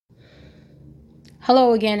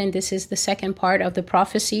Hello again, and this is the second part of the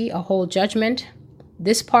prophecy, a whole judgment.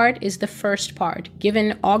 This part is the first part,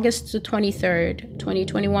 given August the 23rd,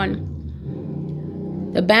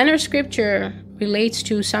 2021. The banner scripture relates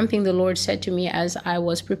to something the Lord said to me as I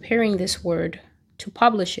was preparing this word to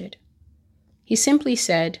publish it. He simply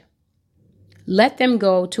said, "Let them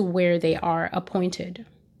go to where they are appointed."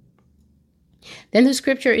 Then the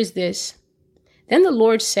scripture is this: "Then the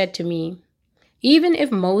Lord said to me, even if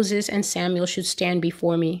Moses and Samuel should stand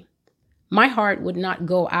before me, my heart would not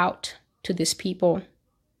go out to this people.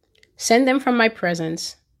 Send them from my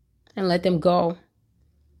presence and let them go.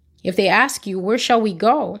 If they ask you, 'Where shall we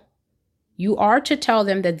go?' you are to tell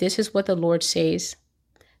them that this is what the Lord says.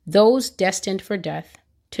 Those destined for death,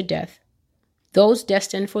 to death. Those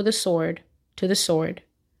destined for the sword, to the sword.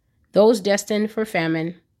 Those destined for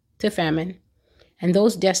famine, to famine. And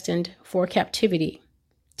those destined for captivity,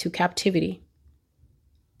 to captivity."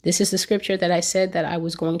 This is the scripture that I said that I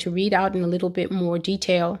was going to read out in a little bit more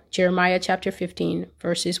detail. Jeremiah chapter 15,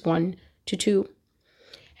 verses 1 to 2.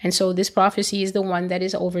 And so this prophecy is the one that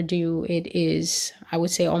is overdue. It is, I would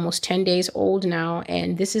say, almost 10 days old now.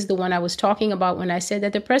 And this is the one I was talking about when I said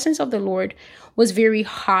that the presence of the Lord was very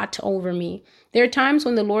hot over me. There are times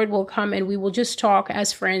when the Lord will come and we will just talk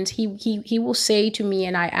as friends. He will say to me,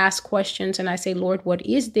 and I ask questions and I say, "Lord, what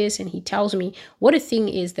is this?" And he tells me what a thing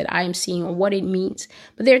is that I am seeing or what it means.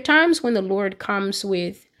 But there are times when the Lord comes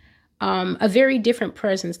with a very different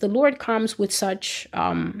presence. The Lord comes with such,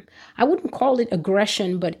 I wouldn't call it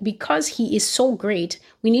aggression, but because he is so great,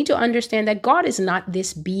 we need to understand that God is not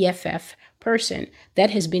this BFF person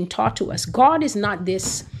that has been taught to us. God is not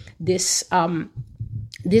this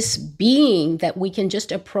being that we can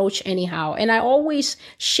just approach anyhow. And I always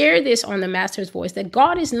share this on the Master's Voice, that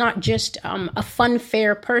God is not just a fun,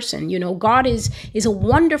 fair person. You know, God is a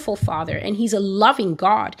wonderful Father, and he's a loving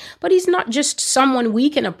God, but he's not just someone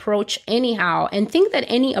we can approach anyhow and think that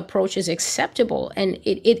any approach is acceptable. And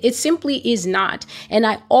it simply is not. And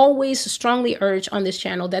I always strongly urge on this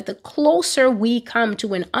channel that the closer we come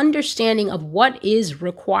to an understanding of what is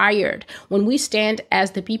required when we stand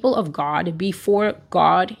as the people of God before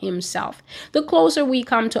God himself, the closer we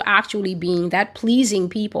come to actually being that pleasing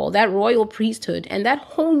people, that royal priesthood, and that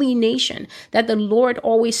holy nation that the Lord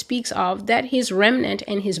always speaks of, that his remnant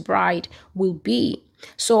and his bride will be.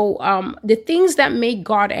 So the things that make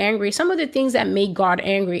God angry, some of the things that make God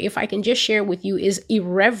angry, if I can just share with you, is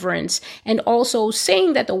irreverence and also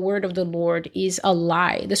saying that the word of the Lord is a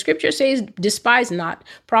lie. The scripture says, "Despise not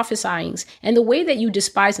prophesying." And the way that you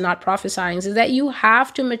despise not prophesying is that you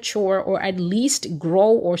have to mature or at least grow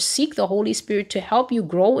or seek the Holy Spirit to help you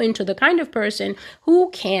grow into the kind of person who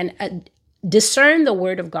can discern the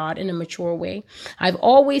word of God in a mature way. I've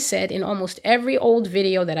always said in almost every old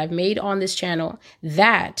video that I've made on this channel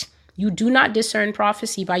that you do not discern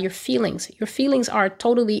prophecy by your feelings. Your feelings are a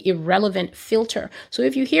totally irrelevant filter. So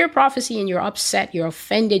if you hear prophecy and you're upset, you're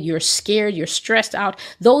offended, you're scared, you're stressed out,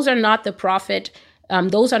 those are not the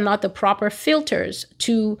proper filters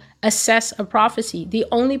to assess a prophecy. The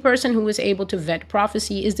only person who is able to vet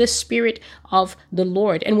prophecy is the Spirit of the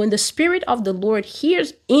Lord. And when the Spirit of the Lord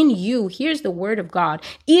hears the word of God,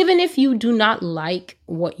 even if you do not like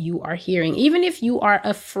what you are hearing, even if you are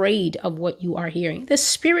afraid of what you are hearing, the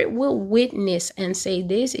Spirit will witness and say,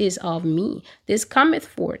 "This is of me. This cometh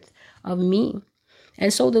forth of me."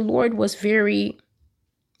 And so the Lord was very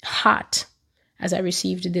hot as I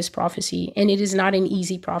received this prophecy, and it is not an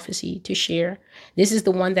easy prophecy to share. This is the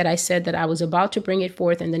one that I said that I was about to bring it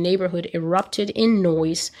forth, and the neighborhood erupted in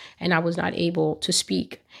noise, and I was not able to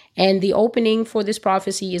speak. And the opening for this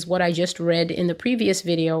prophecy is what I just read in the previous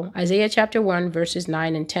video, Isaiah chapter 1, verses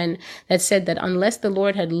 9 and 10, that said that unless the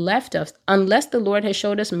Lord had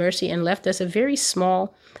showed us mercy and left us a very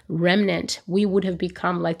small remnant, we would have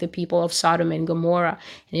become like the people of Sodom and Gomorrah.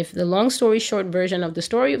 And if the long story short version of the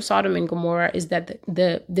story of Sodom and Gomorrah is that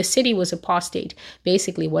the city was apostate.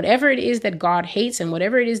 Basically, whatever it is that God hates and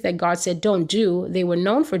whatever it is that God said don't do, they were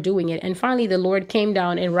known for doing it. And finally, the Lord came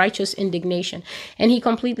down in righteous indignation, and he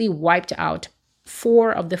completely wiped out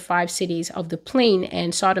 4 of the 5 cities of the plain,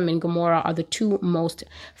 and Sodom and Gomorrah are the 2 most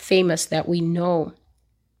famous that we know.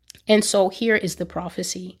 And so here is the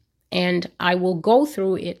prophecy, and I will go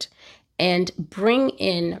through it and bring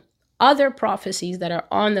in other prophecies that are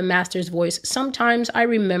on the Master's Voice. Sometimes I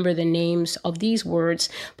remember the names of these words,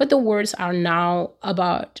 but the words are now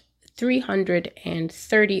about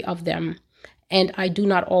 330 of them, and I do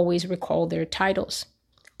not always recall their titles.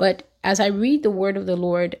 But as I read the word of the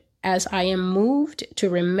Lord, as I am moved to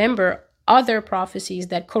remember other prophecies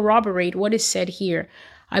that corroborate what is said here,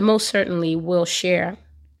 I most certainly will share.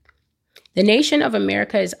 The nation of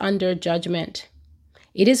America is under judgment.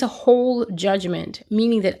 It is a whole judgment,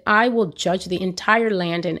 meaning that I will judge the entire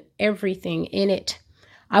land and everything in it.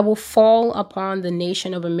 I will fall upon the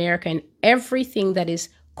nation of America and everything that is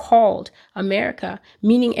called America,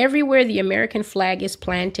 meaning everywhere the American flag is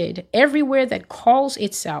planted, everywhere that calls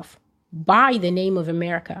itself by the name of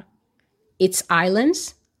America, its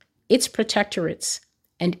islands, its protectorates,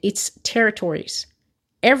 and its territories.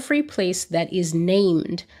 Every place that is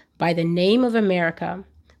named by the name of America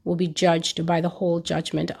will be judged by the whole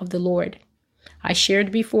judgment of the Lord. I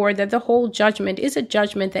shared before that the whole judgment is a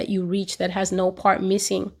judgment that you reach that has no part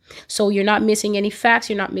missing. So you're not missing any facts,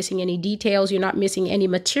 you're not missing any details, you're not missing any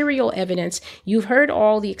material evidence. You've heard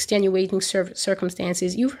all the extenuating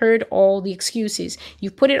circumstances, you've heard all the excuses,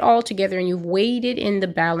 you've put it all together and you've weighed it in the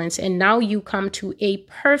balance, and now you come to a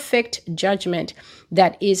perfect judgment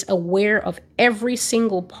that is aware of every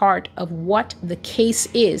single part of what the case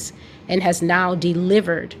is and has now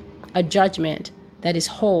delivered a judgment that is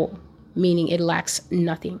whole, meaning it lacks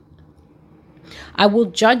nothing. I will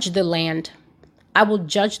judge the land. I will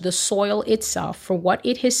judge the soil itself for what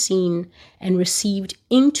it has seen and received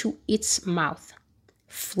into its mouth: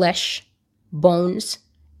 flesh, bones,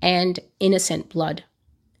 and innocent blood.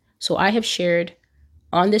 So I have shared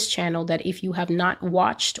on this channel that if you have not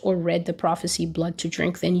watched or read the prophecy Blood to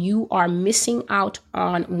Drink, then you are missing out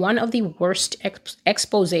on one of the worst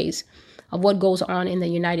exposés of what goes on in the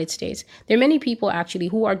United States. There are many people actually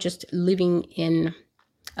who are just living in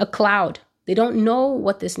a cloud. They don't know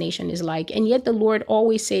what this nation is like. And yet the Lord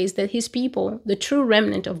always says that his people, the true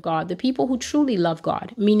remnant of God, the people who truly love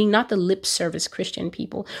God, meaning not the lip service Christian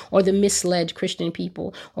people or the misled Christian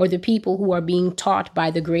people or the people who are being taught by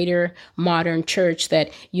the greater modern church that,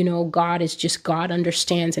 God is just, God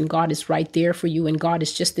understands and God is right there for you. And God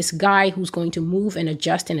is just this guy who's going to move and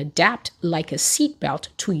adjust and adapt like a seatbelt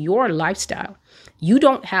to your lifestyle. You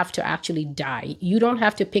don't have to actually die. You don't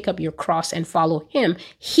have to pick up your cross and follow him.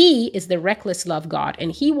 He is the reckless love God,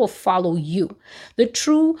 and he will follow you. The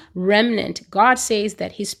true remnant, God says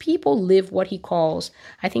that his people live what he calls,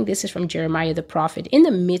 I think this is from Jeremiah the prophet, in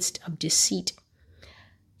the midst of deceit.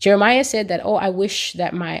 Jeremiah said that, I wish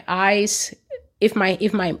that my eyes, if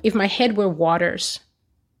my head were waters,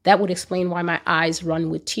 that would explain why my eyes run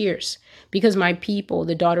with tears, because my people,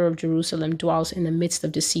 the daughter of Jerusalem, dwells in the midst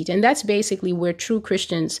of deceit. And that's basically where true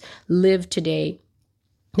Christians live today.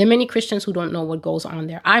 There are many Christians who don't know what goes on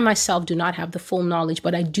there. I myself do not have the full knowledge,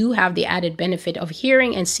 but I do have the added benefit of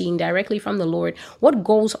hearing and seeing directly from the Lord what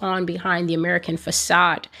goes on behind the American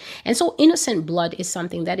facade. And so innocent blood is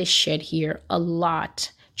something that is shed here a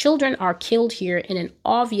lot. Children are killed here in an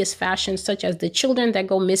obvious fashion, such as the children that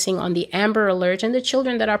go missing on the Amber Alert and the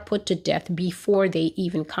children that are put to death before they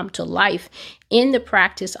even come to life in the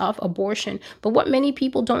practice of abortion. But what many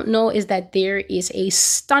people don't know is that there is a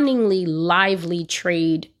stunningly lively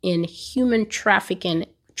trade in human trafficking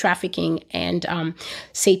and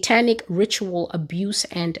satanic ritual abuse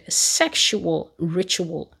and sexual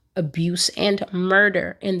ritual abuse and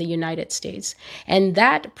murder in the United States. And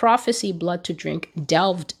that prophecy, Blood to Drink,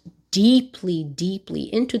 delved deeply,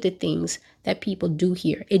 deeply into the things that people do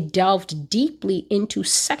here. It delved deeply into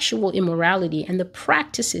sexual immorality and the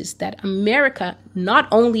practices that America not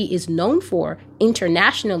only is known for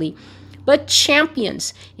internationally, but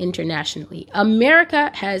champions internationally.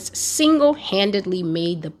 America has single-handedly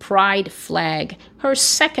made the pride flag her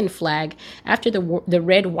second flag after the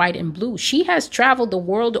red, white, and blue. She has traveled the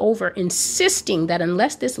world over insisting that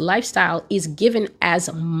unless this lifestyle is given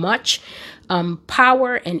as much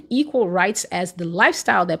power and equal rights as the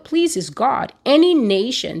lifestyle that pleases God, any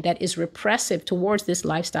nation that is repressive towards this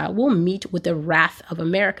lifestyle will meet with the wrath of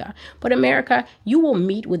America. But America, you will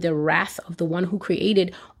meet with the wrath of the one who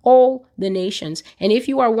created all the nations. And if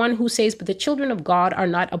you are one who says, but the children of God are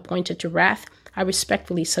not appointed to wrath, I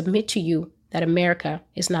respectfully submit to you that America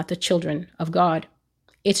is not the children of God.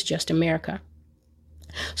 It's just America.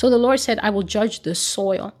 So the Lord said, I will judge the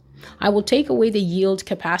soil. I will take away the yield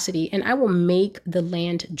capacity, and I will make the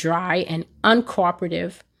land dry and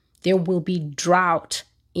uncooperative. There will be drought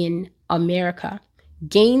in America.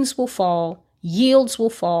 Gains will fall, yields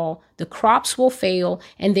will fall, the crops will fail,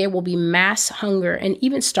 and there will be mass hunger and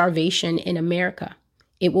even starvation in America.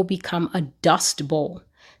 It will become a dust bowl,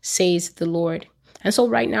 says the Lord. And so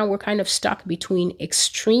right now we're kind of stuck between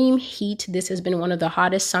extreme heat. This has been one of the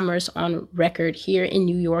hottest summers on record here in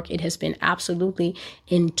New York. It has been absolutely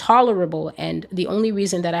intolerable. And the only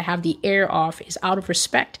reason that I have the air off is out of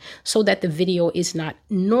respect so that the video is not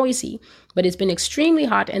noisy. But it's been extremely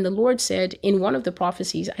hot. And the Lord said in one of the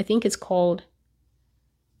prophecies, I think it's called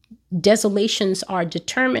desolations are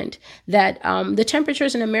determined, that the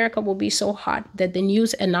temperatures in America will be so hot that the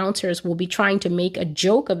news announcers will be trying to make a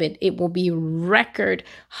joke of it. It will be record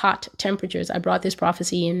hot temperatures. I brought this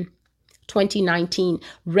prophecy in 2019,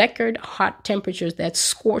 record hot temperatures that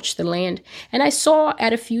scorched the land. And I saw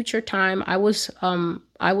at a future time, I was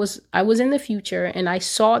in the future, and I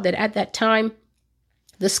saw that at that time,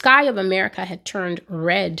 the sky of America had turned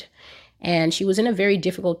red, and she was in a very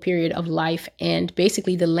difficult period of life. And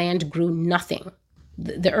basically the land grew nothing.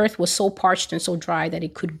 The earth was so parched and so dry that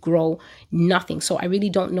it could grow nothing. So I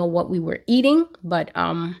really don't know what we were eating, but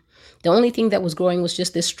the only thing that was growing was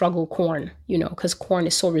just this struggle corn, because corn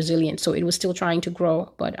is so resilient. So it was still trying to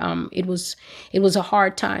grow, but it was a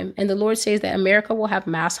hard time. And the Lord says that America will have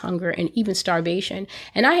mass hunger and even starvation.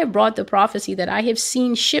 And I have brought the prophecy that I have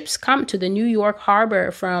seen ships come to the New York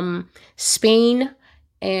harbor from Spain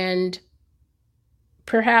and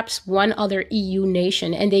perhaps one other EU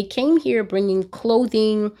nation. And they came here bringing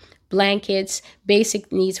clothing, blankets,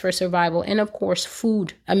 basic needs for survival, and of course,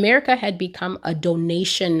 food. America had become a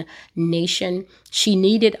donation nation. She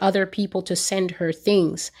needed other people to send her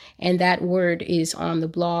things. And that word is on the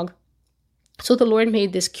blog. So the Lord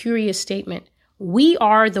made this curious statement. We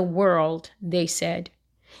are the world, they said.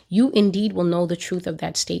 You indeed will know the truth of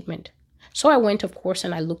that statement. So I went, of course,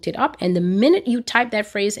 and I looked it up. And the minute you type that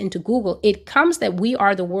phrase into Google, it comes that We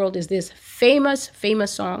Are the World is this famous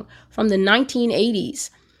song from the 1980s,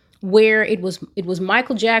 where it was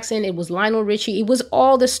Michael Jackson, it was Lionel Richie, it was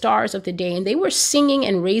all the stars of the day. And they were singing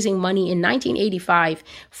and raising money in 1985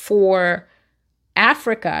 for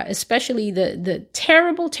Africa, especially the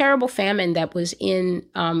terrible famine that was in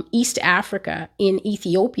East Africa, in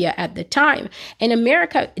Ethiopia at the time. And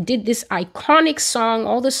America did this iconic song.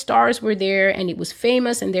 All the stars were there, and it was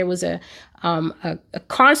famous. And there was a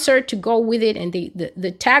concert to go with it. And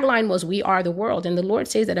the tagline was, We Are the World. And the Lord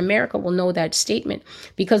says that America will know that statement,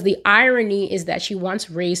 because the irony is that she once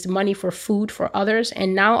raised money for food for others,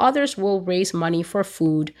 and now others will raise money for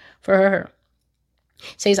food for her.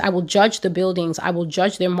 Says, I will judge the buildings. I will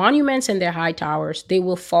judge their monuments and their high towers. They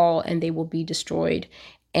will fall and they will be destroyed.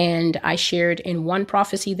 And I shared in one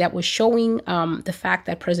prophecy that was showing the fact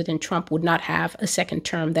that President Trump would not have a second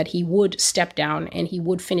term, that he would step down and he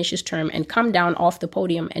would finish his term and come down off the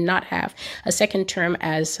podium and not have a second term,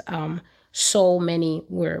 as so many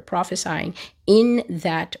were prophesying. In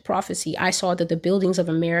that prophecy, I saw that the buildings of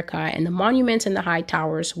America and the monuments and the high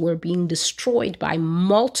towers were being destroyed by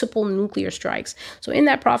multiple nuclear strikes. So in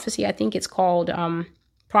that prophecy, I think it's called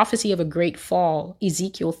Prophecy of a Great Fall,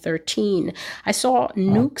 Ezekiel 13, I saw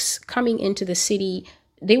nukes coming into the city.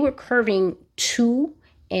 They were curving 2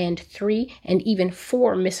 and 3 and even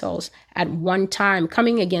 4 missiles at one time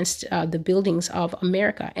coming against the buildings of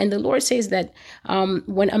America. And the Lord says that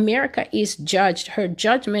when America is judged, her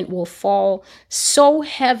judgment will fall so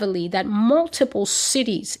heavily that multiple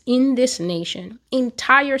cities in this nation,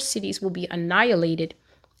 entire cities, will be annihilated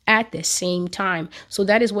at the same time. So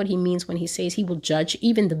that is what he means when he says he will judge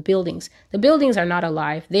even the buildings. The buildings are not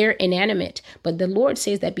alive. They're inanimate. But the Lord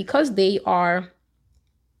says that because their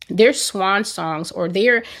swan songs, or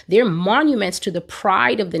their monuments to the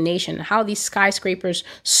pride of the nation, how these skyscrapers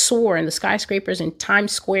soar, and the skyscrapers in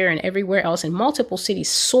Times Square and everywhere else in multiple cities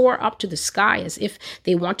soar up to the sky as if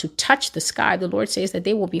they want to touch the sky. The Lord says that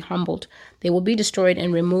they will be humbled. They will be destroyed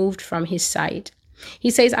and removed from his sight. He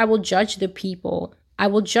says, I will judge the people. I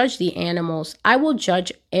will judge the animals. I will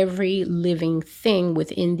judge every living thing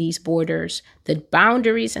within these borders. The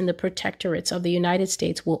boundaries and the protectorates of the United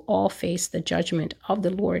States will all face the judgment of the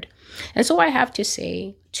Lord. And so I have to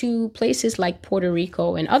say, to places like Puerto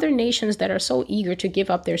Rico and other nations that are so eager to give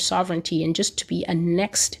up their sovereignty and just to be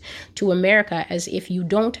annexed to America, as if you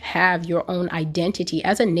don't have your own identity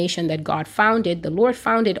as a nation that God founded. The Lord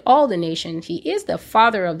founded all the nations. He is the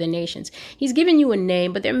father of the nations. He's given you a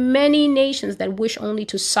name, but there are many nations that wish only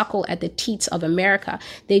to suckle at the teats of America.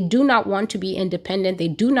 They do not want to be independent. They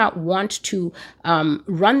do not want to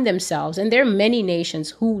run themselves. And there are many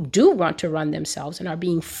nations who do want to run themselves and are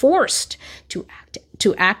being forced to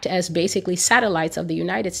act as basically satellites of the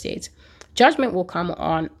United States. Judgment will come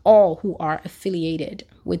on all who are affiliated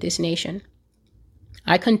with this nation.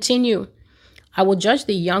 I continue. I will judge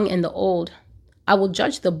the young and the old. I will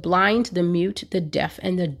judge the blind, the mute, the deaf,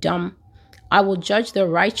 and the dumb. I will judge the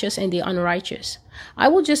righteous and the unrighteous. I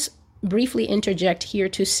will just briefly interject here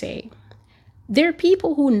to say, there are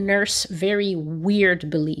people who nurse very weird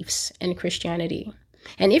beliefs in Christianity.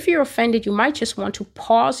 And if you're offended, you might just want to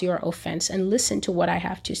pause your offense and listen to what I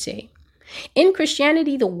have to say. In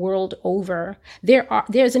Christianity, the world over,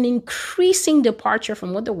 there's an increasing departure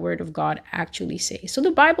from what the Word of God actually says. So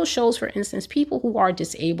the Bible shows, for instance, people who are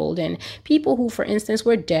disabled and people who, for instance,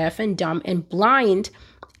 were deaf and dumb and blind,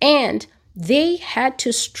 and they had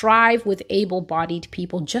to strive with able-bodied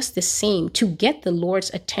people just the same to get the Lord's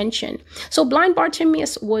attention. So blind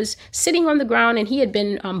Bartimaeus was sitting on the ground, and he had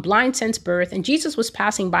been blind since birth, and Jesus was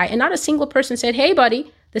passing by, and not a single person said, "Hey, buddy,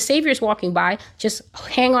 the Savior's walking by. Just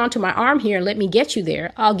hang on to my arm here and let me get you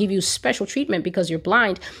there. I'll give you special treatment because you're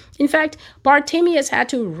blind." In fact, Bartimaeus had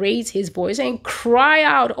to raise his voice and cry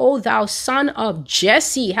out, "Oh, thou son of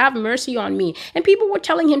Jesse, have mercy on me." And people were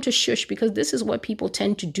telling him to shush, because this is what people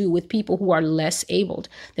tend to do with people who are less abled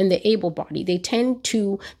than the able-bodied. They tend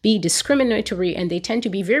to be discriminatory, and they tend to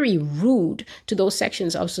be very rude to those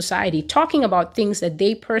sections of society, talking about things that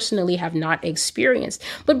they personally have not experienced.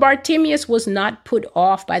 But Bartimaeus was not put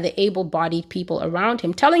off by the able-bodied people around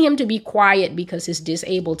him, telling him to be quiet because his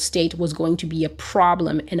disabled state was going to be a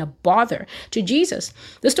problem and a bother to Jesus.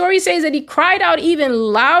 The story says that he cried out even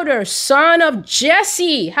louder, "Son of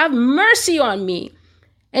Jesse, have mercy on me."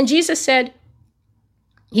 And Jesus said,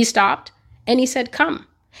 he stopped and he said, "Come."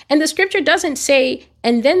 And the scripture doesn't say,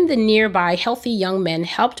 and then the nearby healthy young men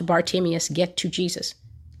helped Bartimaeus get to Jesus.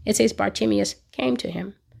 It says Bartimaeus came to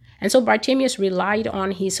him. And so Bartimaeus relied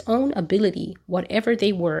on his own ability, whatever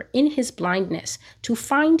they were, in his blindness, to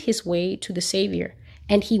find his way to the Savior.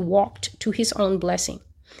 And he walked to his own blessing.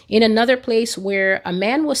 In another place where a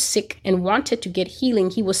man was sick and wanted to get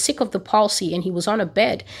healing, he was sick of the palsy and he was on a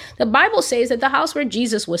bed. The Bible says that the house where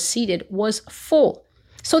Jesus was seated was full.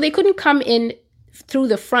 So they couldn't come in through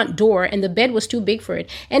the front door, and the bed was too big for it.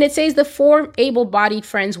 And it says the 4 able-bodied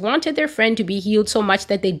friends wanted their friend to be healed so much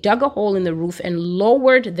that they dug a hole in the roof and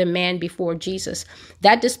lowered the man before Jesus.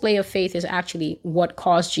 That display of faith is actually what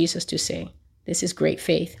caused Jesus to say, "This is great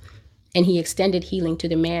faith." And he extended healing to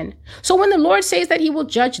the man. So when the Lord says that he will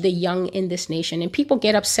judge the young in this nation, and people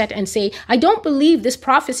get upset and say, "I don't believe this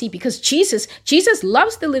prophecy because Jesus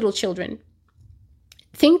loves the little children."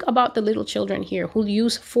 Think about the little children here who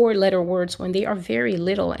use 4-letter words when they are very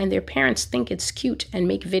little and their parents think it's cute and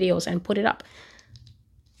make videos and put it up.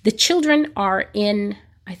 The children are in,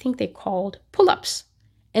 I think they called pull-ups,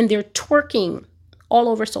 and they're twerking all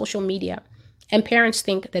over social media. And parents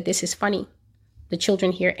think that this is funny. The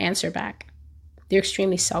children here answer back. They're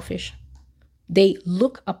extremely selfish. They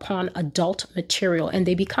look upon adult material and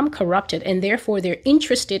they become corrupted, and therefore they're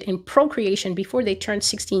interested in procreation before they turn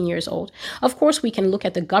 16 years old. Of course, we can look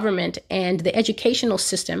at the government and the educational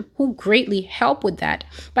system, who greatly help with that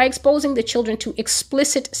by exposing the children to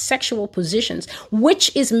explicit sexual positions,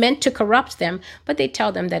 which is meant to corrupt them, but they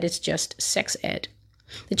tell them that it's just sex ed.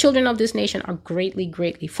 The children of this nation are greatly,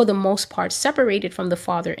 for the most part, separated from the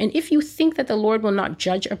Father. And if you think that the Lord will not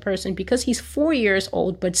judge a person because he's 4 years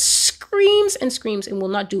old, but screams and will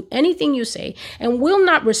not do anything you say and will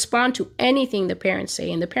not respond to anything the parents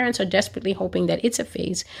say, and the parents are desperately hoping that it's a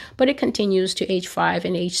phase, but it continues to age 5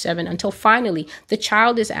 and age 7 until finally the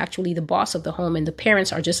child is actually the boss of the home and the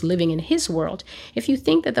parents are just living in his world. If you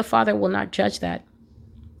think that the Father will not judge that,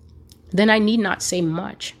 then I need not say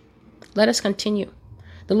much. Let us continue.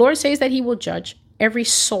 The Lord says that he will judge every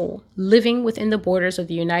soul living within the borders of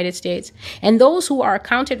the United States, and those who are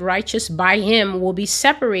accounted righteous by him will be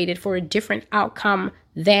separated for a different outcome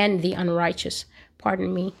than the unrighteous.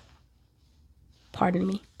 Pardon me.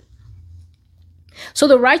 So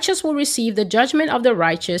the righteous will receive the judgment of the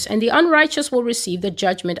righteous, and the unrighteous will receive the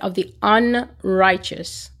judgment of the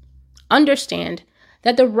unrighteous. Understand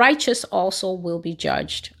that the righteous also will be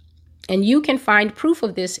judged. And you can find proof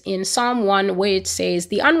of this in Psalm 1, where it says,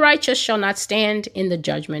 "The unrighteous shall not stand in the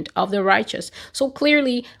judgment of the righteous." So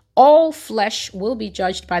clearly, all flesh will be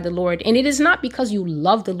judged by the Lord. And it is not because you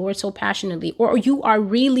love the Lord so passionately, or you are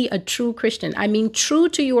really a true Christian. I mean, true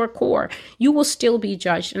to your core, you will still be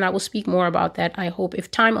judged. And I will speak more about that, I hope, if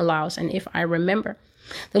time allows and if I remember.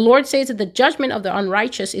 The Lord says that the judgment of the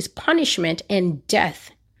unrighteous is punishment and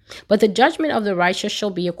death. But the judgment of the righteous shall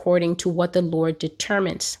be according to what the Lord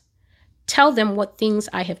determines. Tell them what things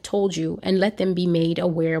I have told you, and let them be made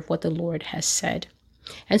aware of what the Lord has said.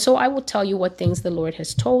 And so I will tell you what things the Lord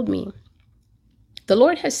has told me. The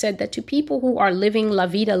Lord has said that to people who are living la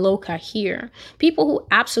vida loca here, people who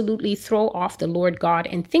absolutely throw off the Lord God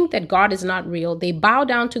and think that God is not real, they bow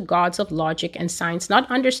down to gods of logic and science, not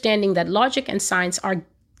understanding that logic and science are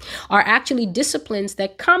actually disciplines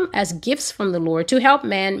that come as gifts from the Lord to help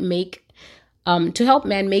man make to help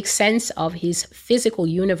man make sense of his physical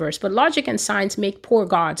universe. But logic and science make poor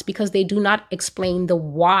gods because they do not explain the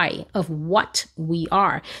why of what we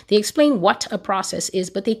are. They explain what a process is,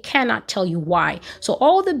 but they cannot tell you why. So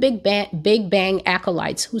all the Big Bang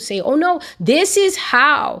acolytes who say, oh no, this is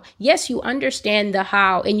how. Yes, you understand the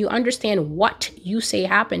how and you understand what you say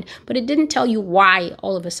happened, but it didn't tell you why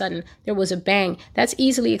all of a sudden there was a bang. That's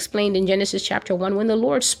easily explained in Genesis chapter 1. When the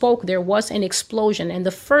Lord spoke, there was an explosion. And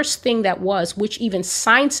the first thing that was, which even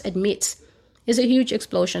science admits, is a huge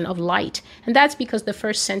explosion of light. And that's because the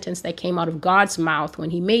first sentence that came out of God's mouth when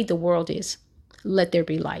he made the world is, let there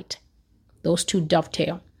be light. Those two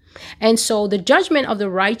dovetail. And so the judgment of the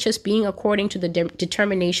righteous being according to the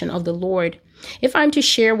determination of the Lord. If I'm to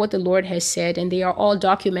share what the Lord has said, and they are all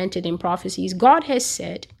documented in prophecies, God has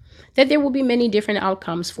said that there will be many different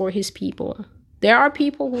outcomes for his people. There are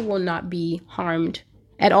people who will not be harmed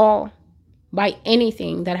at all by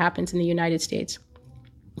anything that happens in the United States.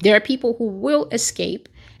 There are people who will escape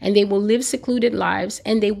and they will live secluded lives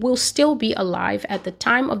and they will still be alive at the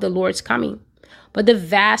time of the Lord's coming. But the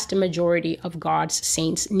vast majority of God's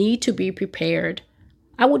saints need to be prepared.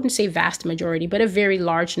 I wouldn't say vast majority, but a very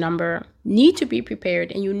large number need to be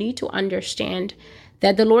prepared. And you need to understand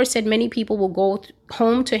that the Lord said many people will go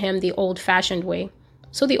home to him the old-fashioned way.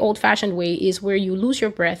 So the old-fashioned way is where you lose your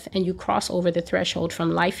breath and you cross over the threshold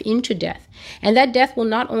from life into death. And that death will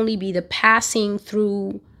not only be the passing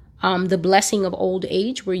through the blessing of old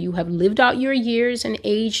age, where you have lived out your years and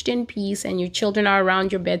aged in peace and your children are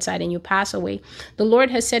around your bedside and you pass away. The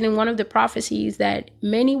Lord has said in one of the prophecies that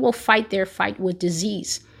many will fight their fight with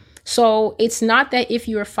disease. So it's not that if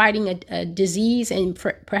you're fighting a disease and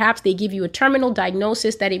perhaps they give you a terminal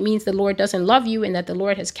diagnosis that it means the Lord doesn't love you and that the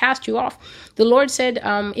Lord has cast you off. The Lord said,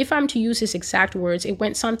 if I'm to use his exact words, it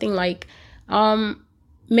went something like,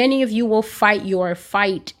 many of you will fight your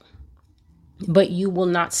fight, but you will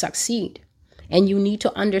not succeed. And you need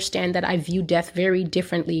to understand that I view death very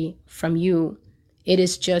differently from you. It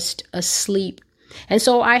is just a sleep. And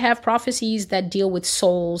so I have prophecies that deal with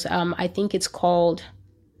souls. I think it's called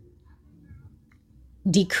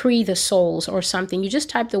Decree the Souls or something. You just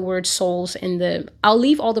type the word souls in I'll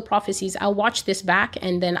leave all the prophecies. I'll watch this back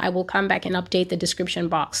and then I will come back and update the description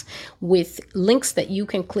box with links that you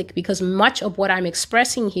can click, because much of what I'm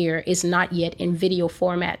expressing here is not yet in video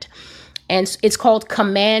format. And it's called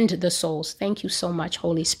Command the Souls. Thank you so much,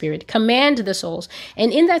 Holy Spirit. Command the Souls.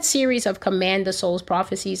 And in that series of Command the Souls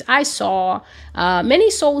prophecies, I saw many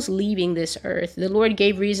souls leaving this earth. The Lord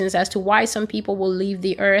gave reasons as to why some people will leave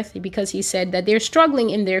the earth, because he said that they're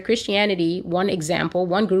struggling in their Christianity. One example,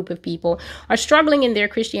 one group of people are struggling in their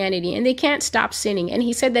Christianity and they can't stop sinning. And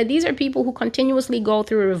he said that these are people who continuously go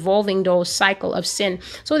through a revolving door cycle of sin.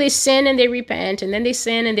 So they sin and they repent, and then they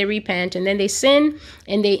sin and they repent, and then they sin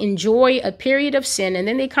and they enjoy a period of sin, and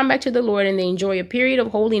then they come back to the Lord and they enjoy a period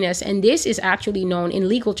of holiness. And this is actually known in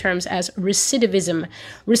legal terms as recidivism.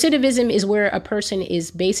 Recidivism is where a person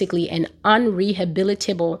is basically an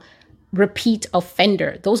unrehabilitable repeat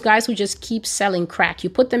offender. Those guys who just keep selling crack.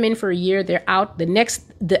 You put them in for a year, they're out.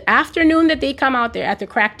 The afternoon that they come out, they're at the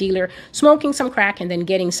crack dealer smoking some crack and then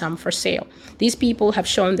getting some for sale. These people have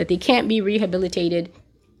shown that they can't be rehabilitated.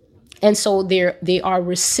 And so they are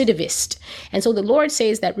recidivist. And so the Lord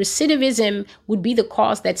says that recidivism would be the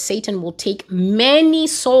cause that Satan will take many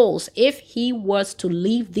souls if he was to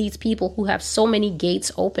leave these people who have so many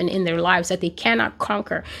gates open in their lives that they cannot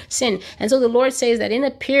conquer sin. And so the Lord says that in a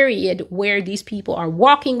period where these people are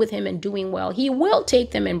walking with him and doing well, he will take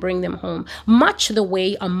them and bring them home. Much the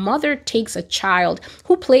way a mother takes a child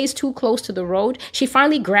who plays too close to the road. She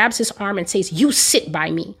finally grabs his arm and says, "You sit by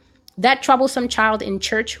me." That troublesome child in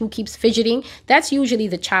church who keeps fidgeting, that's usually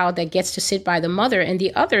the child that gets to sit by the mother, and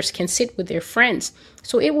the others can sit with their friends.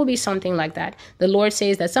 So it will be something like that. The Lord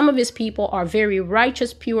says that some of his people are very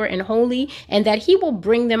righteous, pure, and holy, and that he will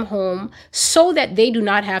bring them home so that they do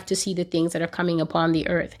not have to see the things that are coming upon the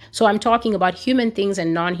earth. So I'm talking about human things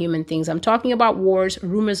and non-human things. I'm talking about wars,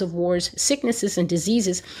 rumors of wars, sicknesses, and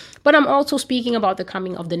diseases. But I'm also speaking about the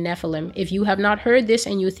coming of the Nephilim. If you have not heard this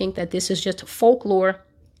and you think that this is just folklore,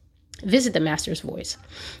 visit the Master's Voice.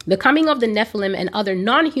 The coming of the Nephilim and other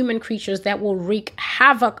non-human creatures that will wreak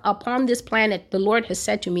havoc upon this planet, the Lord has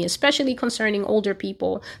said to me, especially concerning older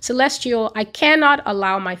people, Celestial, I cannot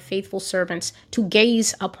allow my faithful servants to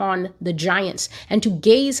gaze upon the giants and to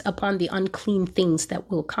gaze upon the unclean things that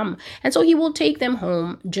will come. And so he will take them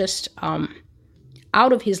home just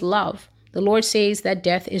out of his love. The Lord says that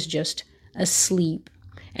death is just asleep.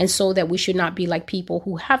 And so that we should not be like people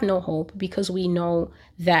who have no hope, because we know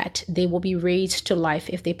that they will be raised to life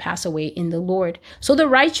if they pass away in the Lord. So the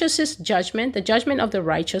righteous judgment, the judgment of the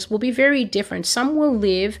righteous, will be very different. Some will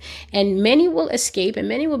live and many will escape and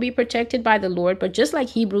many will be protected by the Lord. But just like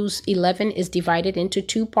Hebrews 11 is divided into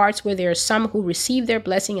two parts, where there are some who received their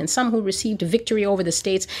blessing and some who received victory over the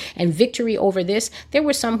states and victory over this, there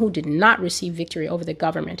were some who did not receive victory over the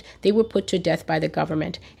government. They were put to death by the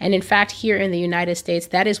government. And in fact, here in the United States,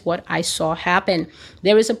 that is what I saw happen.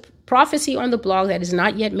 There is a prophecy on the blog that is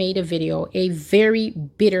not yet made a video, a very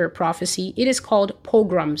bitter prophecy. It is called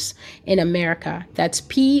pogroms in America. That's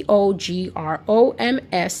POGROMS,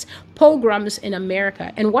 pogroms in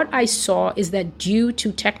America. And what I saw is that due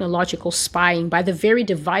to technological spying by the very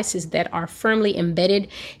devices that are firmly embedded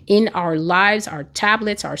in our lives, our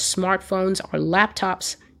tablets, our smartphones, our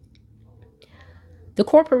laptops, the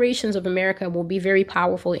corporations of America will be very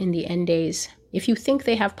powerful in the end days. If you think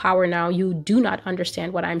they have power now, you do not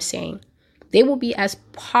understand what I'm saying. They will be as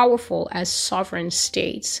powerful as sovereign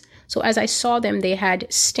states. So as I saw them, they had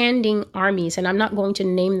standing armies, and I'm not going to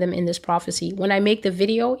name them in this prophecy. When I make the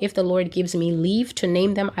video, if the Lord gives me leave to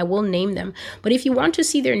name them, I will name them. But if you want to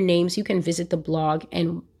see their names, you can visit the blog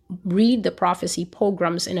and read the prophecy,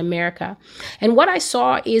 Pogroms in America. And what I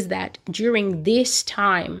saw is that during this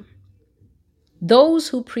time, those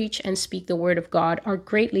who preach and speak the word of God are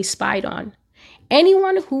greatly spied on.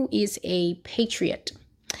 Anyone who is a patriot,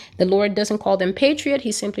 the Lord doesn't call them patriot.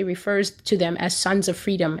 He simply refers to them as sons of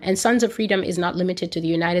freedom. And sons of freedom is not limited to the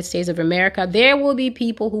United States of America. There will be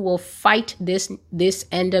people who will fight this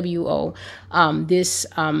NWO, this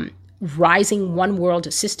rising one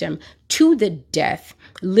world system to the death.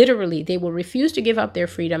 Literally, they will refuse to give up their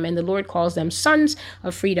freedom, and the Lord calls them sons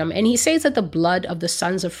of freedom. And he says that the blood of the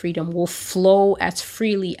sons of freedom will flow as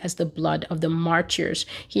freely as the blood of the martyrs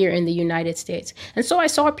here in the United States. And so I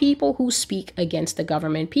saw people who speak against the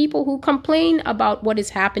government, people who complain about what is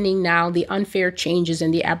happening now, the unfair changes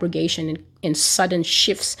and the abrogation and sudden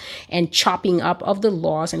shifts and chopping up of the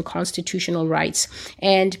laws and constitutional rights,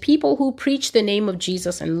 and people who preach the name of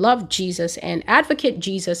Jesus and love Jesus and advocate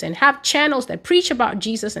Jesus and have channels that preach about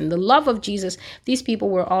Jesus and the love of Jesus. These people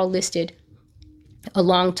were all listed a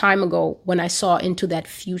long time ago when I saw into that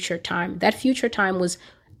future time. That future time was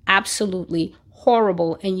absolutely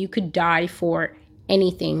horrible, and you could die for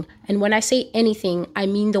anything. And when I say anything, I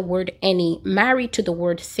mean the word any, married to the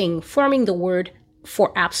word thing, forming the word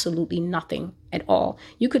for absolutely nothing at all.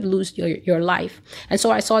 You could lose your life. And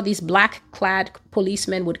so I saw these black clad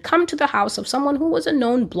policemen would come to the house of someone who was a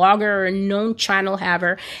known blogger or a known channel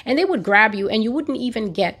haver, and they would grab you, and you wouldn't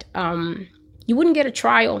even get a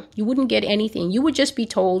trial. You wouldn't get anything. You would just be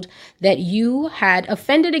told that you had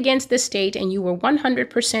offended against the state and you were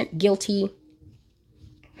 100% guilty,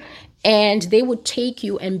 and they would take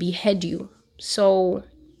you and behead you. So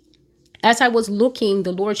as I was looking,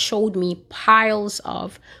 the Lord showed me piles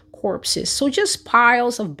of corpses. So just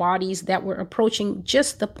piles of bodies that were approaching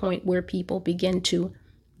just the point where people begin to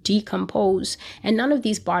decompose. And none of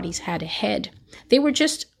these bodies had a head. They were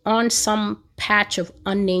just on some patch of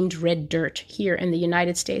unnamed red dirt here in the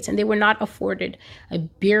United States, and they were not afforded a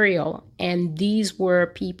burial. And these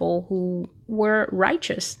were people who were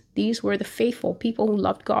righteous. These were the faithful people who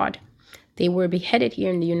loved God. They were beheaded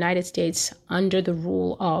here in the United States under the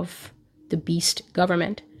rule of the beast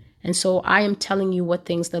government. And so I am telling you what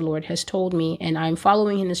things the Lord has told me, and I'm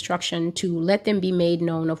following his instruction to let them be made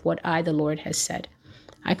known of what I, the Lord, has said.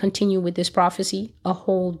 I continue with this prophecy, a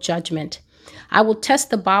whole judgment. I will test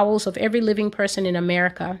the bowels of every living person in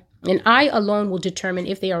America, and I alone will determine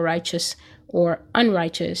if they are righteous or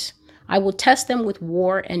unrighteous. I will test them with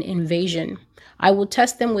war and invasion. I will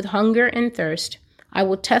test them with hunger and thirst. I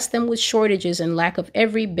will test them with shortages and lack of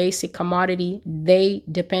every basic commodity they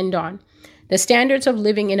depend on. The standards of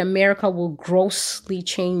living in America will grossly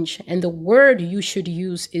change, and the word you should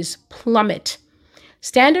use is plummet.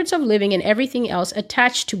 Standards of living and everything else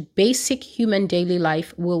attached to basic human daily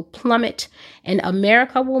life will plummet, and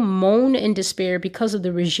America will moan in despair because of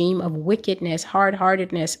the regime of wickedness,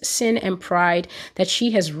 hard-heartedness, sin, and pride that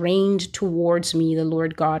she has rained towards me, the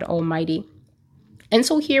Lord God Almighty. And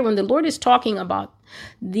so here, when the Lord is talking about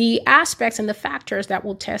the aspects and the factors that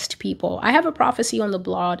will test people, I have a prophecy on the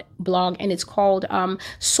blog, and it's called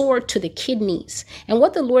sword to the kidneys. And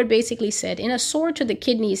what the Lord basically said in a sword to the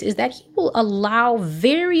kidneys is that he will allow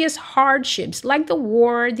various hardships like the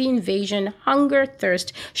war, the invasion, hunger,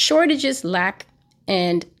 thirst, shortages, lack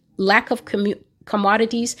of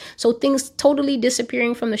commodities. So things totally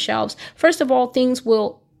disappearing from the shelves. First of all, things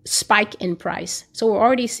will spike in price. So we're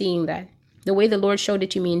already seeing that. The way the Lord showed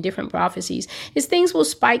it to me in different prophecies is things will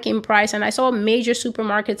spike in price. And I saw major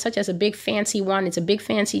supermarkets, such as a big fancy one. It's a big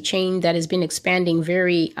fancy chain that has been expanding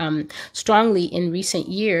very strongly in recent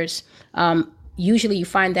years. Usually you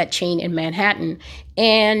find that chain in Manhattan.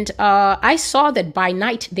 And I saw that by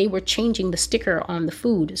night they were changing the sticker on the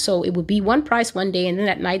food. So it would be one price one day, and then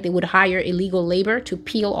at night they would hire illegal labor to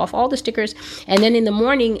peel off all the stickers. And then in the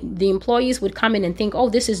morning, the employees would come in and think, oh,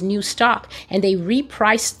 this is new stock. And they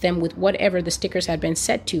repriced them with whatever the stickers had been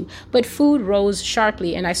set to. But food rose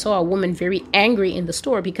sharply. And I saw a woman very angry in the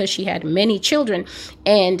store because she had many children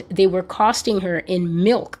and they were costing her in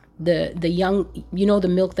milk. The young, the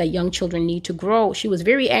milk that young children need to grow. She was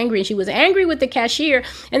very angry, and she was angry with the cashier,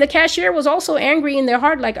 and the cashier was also angry in their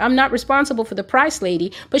heart, like, I'm not responsible for the price,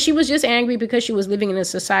 lady. But she was just angry because she was living in a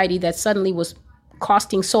society that suddenly was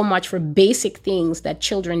costing so much for basic things that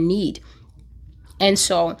children need. And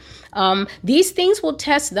so these things will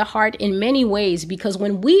test the heart in many ways, because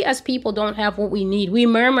when we as people don't have what we need, we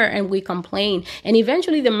murmur and we complain. And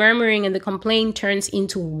eventually the murmuring and the complaint turns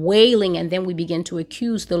into wailing, and then we begin to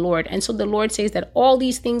accuse the Lord. And so the Lord says that all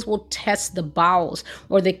these things will test the bowels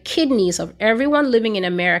or the kidneys of everyone living in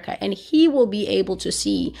America. And he will be able to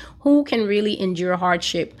see who can really endure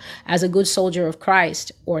hardship as a good soldier of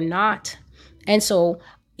Christ or not. And so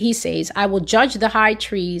he says, I will judge the high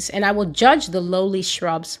trees, and I will judge the lowly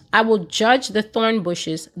shrubs. I will judge the thorn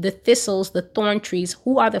bushes, the thistles, the thorn trees,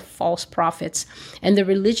 who are the false prophets, and the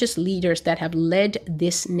religious leaders that have led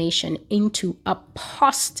this nation into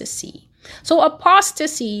apostasy. So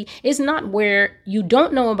apostasy is not where you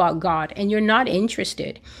don't know about God and you're not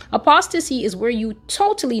interested. Apostasy is where you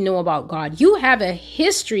totally know about God. You have a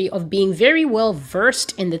history of being very well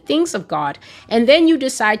versed in the things of God, and then you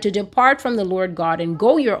decide to depart from the Lord God and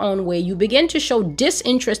go your own way. You begin to show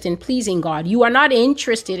disinterest in pleasing God. You are not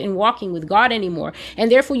interested in walking with God anymore,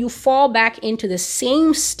 and therefore you fall back into the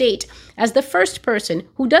same state as the first person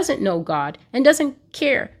who doesn't know God and doesn't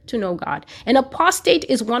care to know God. An apostate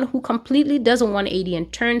is one who completely does a 180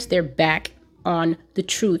 and turns their back on the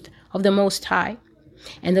truth of the Most High.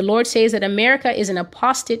 And the Lord says that America is an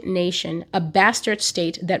apostate nation, a bastard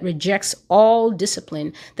state that rejects all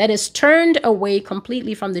discipline, that is turned away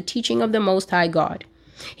completely from the teaching of the Most High God.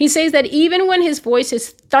 He says that even when his voice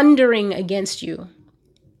is thundering against you,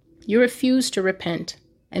 you refuse to repent.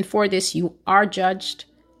 And for this you are judged,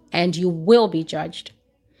 and you will be judged.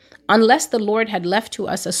 Unless the Lord had left to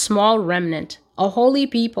us a small remnant, a holy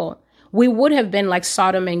people, we would have been like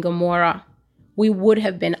Sodom and Gomorrah. We would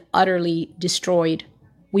have been utterly destroyed.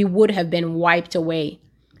 We would have been wiped away.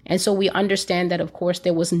 And so we understand that, of course,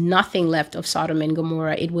 there was nothing left of Sodom and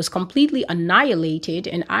Gomorrah. It was completely annihilated.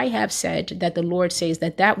 And I have said that the Lord says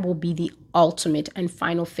that that will be the ultimate and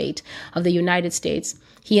final fate of the United States.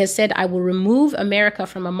 He has said, I will remove America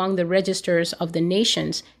from among the registers of the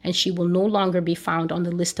nations, and she will no longer be found on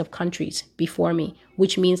the list of countries before me,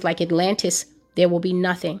 which means like Atlantis, there will be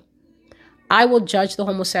nothing. I will judge the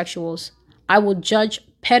homosexuals. I will judge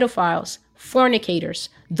pedophiles, fornicators,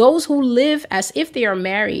 those who live as if they are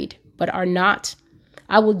married but are not.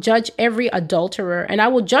 I will judge every adulterer, and I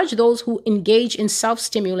will judge those who engage in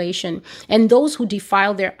self-stimulation and those who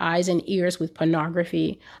defile their eyes and ears with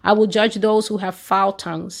pornography. I will judge those who have foul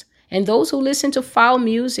tongues and those who listen to foul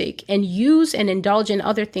music and use and indulge in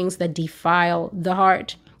other things that defile the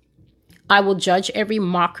heart. I will judge every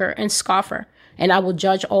mocker and scoffer, and I will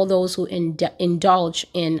judge all those who indulge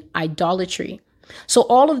in idolatry. So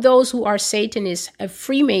all of those who are Satanists,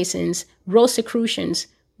 Freemasons, Rosicrucians,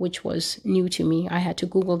 which was new to me. I had to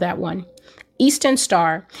Google that one. Eastern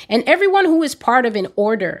Star, and everyone who is part of an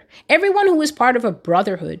order, everyone who is part of a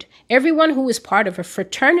brotherhood, everyone who is part of a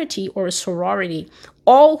fraternity or a sorority,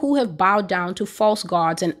 all who have bowed down to false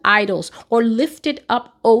gods and idols or lifted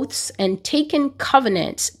up oaths and taken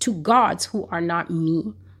covenants to gods who are not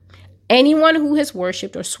me. Anyone who has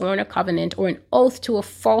worshipped or sworn a covenant or an oath to a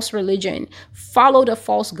false religion, followed a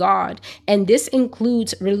false god, and this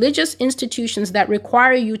includes religious institutions that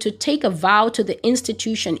require you to take a vow to the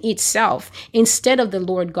institution itself instead of the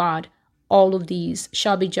Lord God, all of these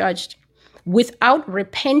shall be judged. Without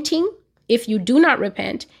repenting, if you do not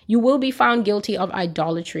repent, you will be found guilty of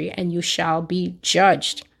idolatry and you shall be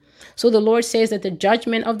judged. So the Lord says that the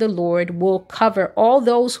judgment of the Lord will cover all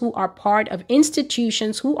those who are part of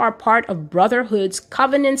institutions, who are part of brotherhoods,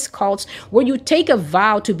 covenants, cults, where you take a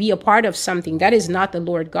vow to be a part of something. That is not the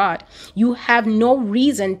Lord God. You have no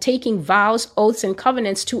reason taking vows, oaths, and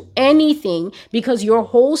covenants to anything, because your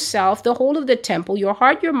whole self, the whole of the temple, your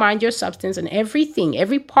heart, your mind, your substance, and everything,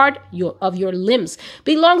 every part of your limbs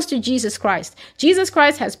belongs to Jesus Christ. Jesus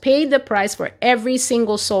Christ has paid the price for every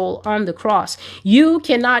single soul on the cross. You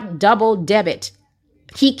cannot die double debit.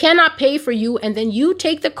 He cannot pay for you, and then you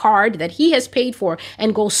take the card that he has paid for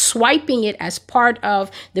and go swiping it as part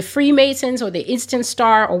of the Freemasons or the Instant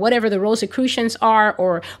Star or whatever the Rosicrucians are,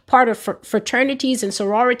 or part of fraternities and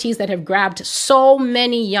sororities that have grabbed so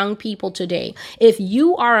many young people today. If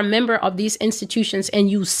you are a member of these institutions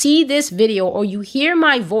and you see this video or you hear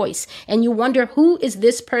my voice and you wonder, who is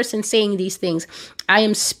this person saying these things? I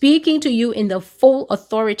am speaking to you in the full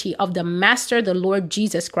authority of the Master, the Lord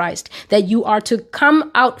Jesus Christ, that you are to come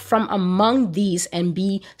out from among these and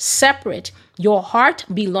be separate. Your heart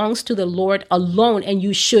belongs to the Lord alone, and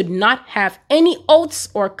you should not have any oaths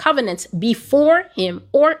or covenants before him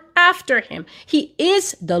or after him. He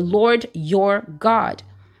is the Lord your God.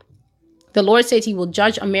 The Lord says he will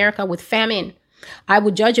judge America with famine. I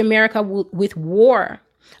will judge America with war.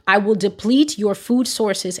 I will deplete your food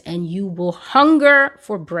sources and you will hunger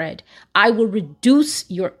for bread. I will reduce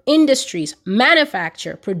your industries,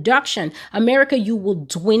 manufacture, production. America, you will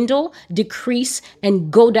dwindle, decrease,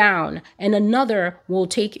 and go down. And another will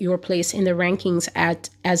take your place in the rankings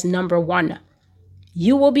as number one.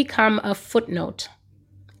 You will become a footnote,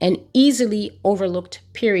 an easily overlooked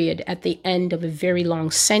period at the end of a very long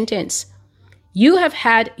sentence. You have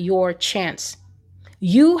had your chance.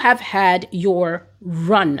 You have had your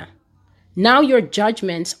run. Now your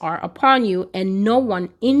judgments are upon you, and no one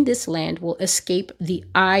in this land will escape the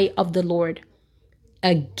eye of the Lord.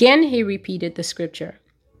 Again, he repeated the scripture.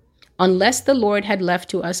 Unless the Lord had left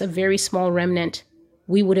to us a very small remnant,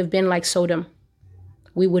 we would have been like Sodom.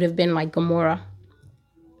 We would have been like Gomorrah.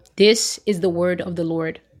 This is the word of the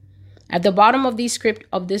Lord. At the bottom of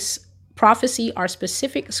this prophecy are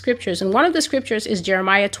specific scriptures. And one of the scriptures is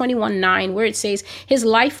Jeremiah 21:9, where it says his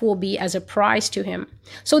life will be as a prize to him.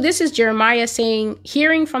 So this is Jeremiah saying,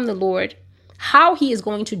 hearing from the Lord, how he is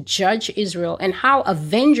going to judge Israel and how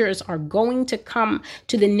avengers are going to come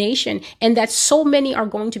to the nation, and that so many are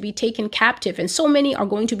going to be taken captive and so many are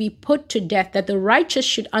going to be put to death, that the righteous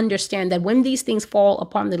should understand that when these things fall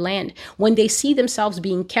upon the land, when they see themselves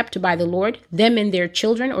being kept by the Lord, them and their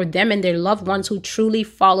children or them and their loved ones who truly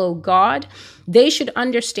follow God, they should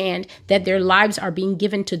understand that their lives are being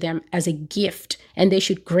given to them as a gift, and they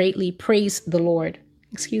should greatly praise the Lord.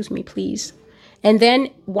 Excuse me, please. And then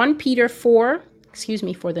 1 Peter 4, excuse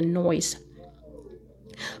me for the noise.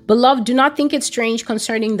 Beloved, do not think it strange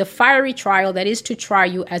concerning the fiery trial that is to try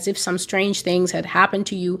you, as if some strange things had happened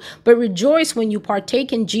to you, but rejoice when you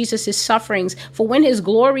partake in Jesus' sufferings, for when his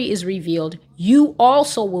glory is revealed, you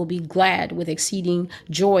also will be glad with exceeding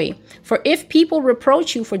joy. For if people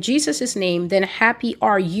reproach you for Jesus' name, then happy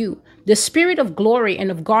are you. The Spirit of glory and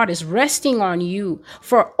of God is resting on you.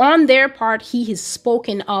 For on their part he is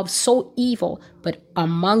spoken of so evil, but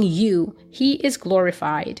among you he is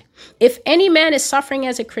glorified. If any man is suffering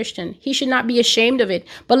as a Christian, he should not be ashamed of it,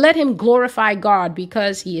 but let him glorify God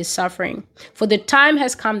because he is suffering. For the time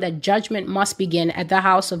has come that judgment must begin at the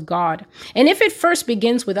house of God. And if it first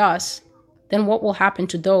begins with us, then what will happen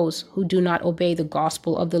to those who do not obey the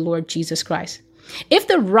gospel of the Lord Jesus Christ? If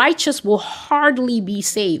the righteous will hardly be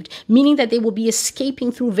saved, meaning that they will be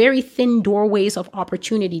escaping through very thin doorways of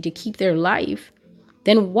opportunity to keep their life,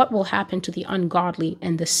 then what will happen to the ungodly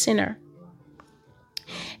and the sinner?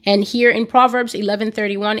 And here in Proverbs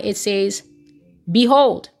 11:31, it says,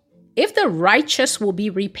 behold, if the righteous will be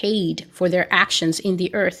repaid for their actions in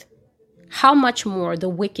the earth, how much more the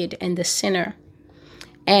wicked and the sinner?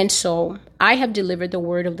 And so I have delivered the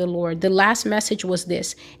word of the Lord. The last message was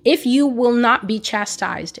this: if you will not be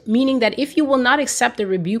chastised, meaning that if you will not accept the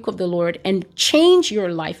rebuke of the Lord and change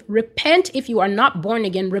your life, repent if you are not born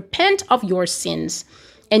again, repent of your sins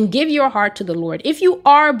and give your heart to the Lord. If you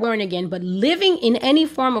are born again, but living in any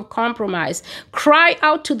form of compromise, cry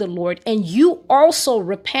out to the Lord, and you also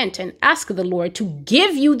repent and ask the Lord to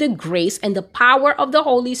give you the grace and the power of the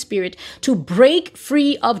Holy Spirit to break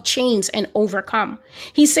free of chains and overcome.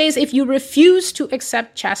 He says, if you refuse to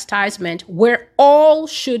accept chastisement, where all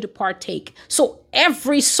should partake. So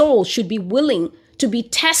every soul should be willing to be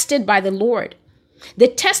tested by the Lord. The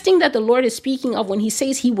testing that the Lord is speaking of when he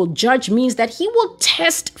says he will judge means that he will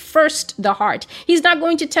test first the heart. He's not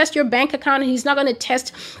going to test your bank account, and he's not going to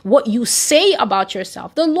test what you say about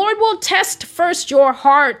yourself. The Lord will test first your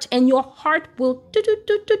heart, and your heart will,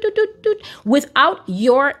 without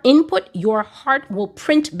your input, your heart will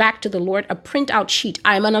print back to the Lord a printout sheet.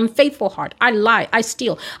 I am an unfaithful heart. I lie. I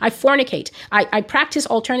steal. I fornicate. I practice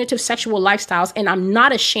alternative sexual lifestyles, and I'm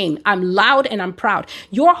not ashamed. I'm loud and I'm proud.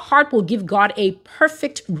 Your heart will give God a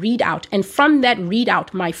perfect readout. And from that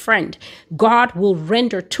readout, my friend, God will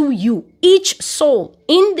render to you, each soul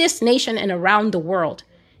in this nation and around the world,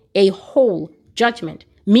 a whole judgment,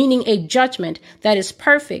 meaning a judgment that is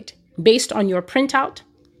perfect, based on your printout,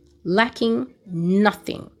 lacking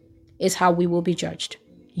nothing, is how we will be judged.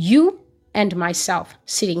 You and myself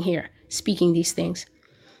sitting here speaking these things.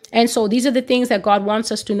 And so these are the things that God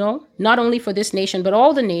wants us to know, not only for this nation, but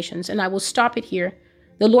all the nations. And I will stop it here.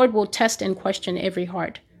 The Lord will test and question every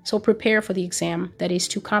heart. So prepare for the exam that is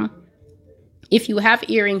to come. If you have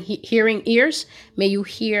hearing ears, may you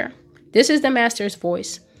hear. This is the Master's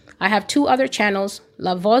voice. I have 2 other channels,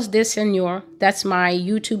 La Voz del Señor, that's my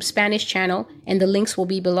YouTube Spanish channel, and the links will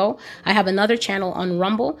be below. I have another channel on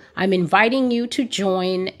Rumble. I'm inviting you to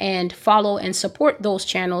join and follow and support those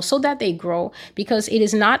channels so that they grow, because it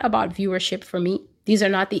is not about viewership for me. These are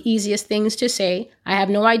not the easiest things to say. I have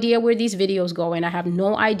no idea where these videos go, and I have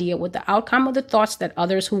no idea what the outcome of the thoughts that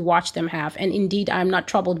others who watch them have. And indeed, I'm not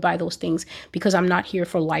troubled by those things, because I'm not here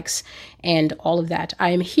for likes and all of that.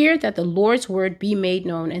 I am here that the Lord's word be made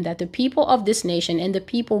known, and that the people of this nation and the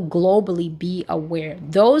people globally be aware.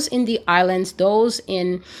 Those in the islands, those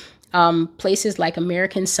in places like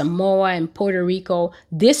American Samoa and Puerto Rico,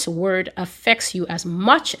 this word affects you as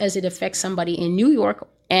much as it affects somebody in New York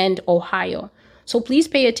and Ohio. So please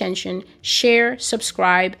pay attention, share,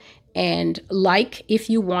 subscribe, and like if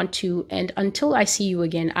you want to. And until I see you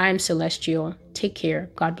again, I am Celestial. Take care.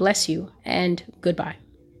 God bless you, and goodbye.